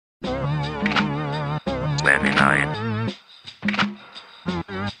29.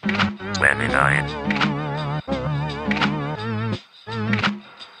 29.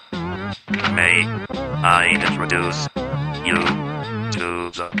 May I introduce you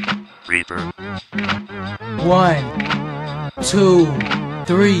to the Reaper? 1, 2,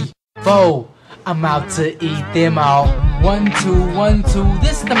 3, 4. I'm out to eat them all. 1, 2, 1, 2.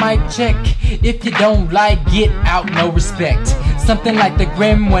 This the mic check. If you don't like, get out, no respect. Something like the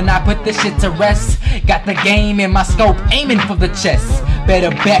Grim when I put this shit to rest. Got the game in my scope, aiming for the chest.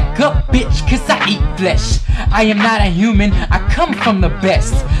 Better back up, bitch, cause I eat flesh. I am not a human, I come from the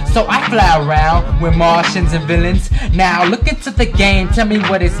best. So I fly around with Martians and villains. Now look into the game, tell me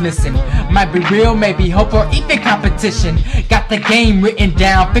what is missing. Might be real, maybe hope, or even competition. Got the game written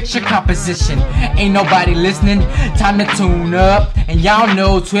down, picture composition. Ain't nobody listening, time to tune up. And y'all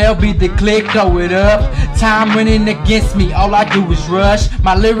know 12 be the click, throw it up. Time running against me, all I do is rush.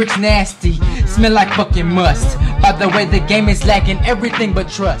 My lyrics nasty, smell like fucking must. By the way, the game is lacking everything but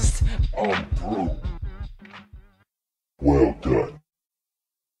trust. I'm through. Well done.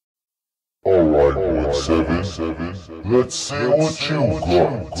 Alright, 7, let's see what you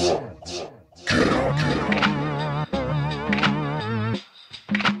got. Get out.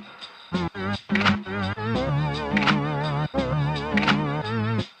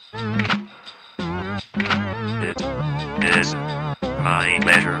 It is my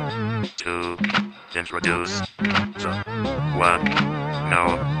pleasure to introduce the one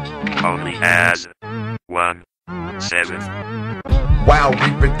known only as 17. Wow,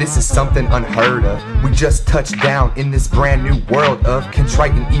 Reaper, this is something unheard of. We just touched down in this brand new world of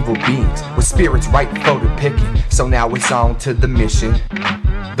contrite and evil beings with spirits right for the picking. So now it's on to the mission.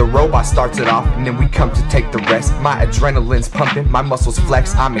 The robot starts it off and then we come to take the rest. My adrenaline's pumping, my muscles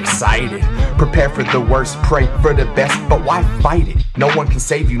flex, I'm excited. Prepare for the worst, pray for the best, but why fight it? No one can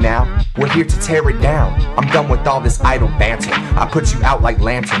save you now, we're here to tear it down. I'm done with all this idle banter, I put you out like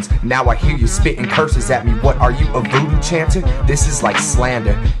lanterns. Now I hear you spitting curses at me, what are you, a voodoo chanter? This is like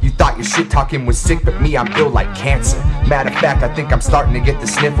slander. You thought your shit talking was sick, but me, I'm ill like cancer. Matter of fact, I think I'm starting to get the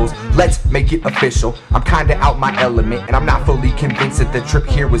sniffles. Let's make it official, I'm kinda out my element, and I'm not fully convinced that the trip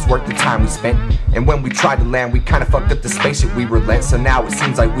here was worth the time we spent. And when we tried to land, we kinda fucked up the spaceship we were lent. So now it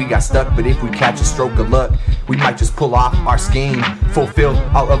seems like we got stuck, but if we catch a stroke of luck, we might just pull off our scheme, fulfill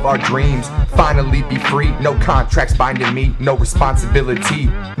all of our dreams, finally be free. No contracts binding me, no responsibility,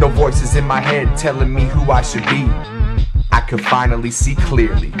 no voices in my head telling me who I should be. I could finally see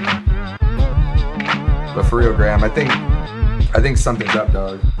clearly. But for real, Graham, I think something's up,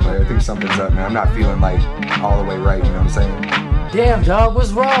 dog. Like, I think something's up, man. I'm not feeling like all the way right, you know what I'm saying? Damn, dog,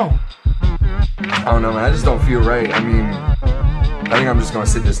 what's wrong? I don't know, man. I just don't feel right. I mean, I think I'm just gonna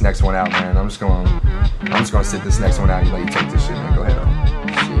sit this next one out, man. I'm just gonna sit this next one out. You let you take this shit, man. Go ahead, on.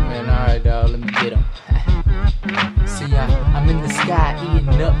 Shit, man. Alright, dog. Let me get him. See, I'm in the sky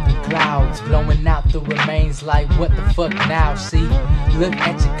eating up the clouds, blowing out the remains like what the fuck now? See, look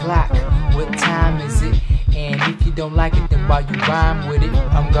at your clock. What time is it? And if you don't like it, then while you rhyme with it,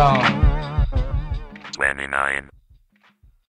 I'm gone. 29.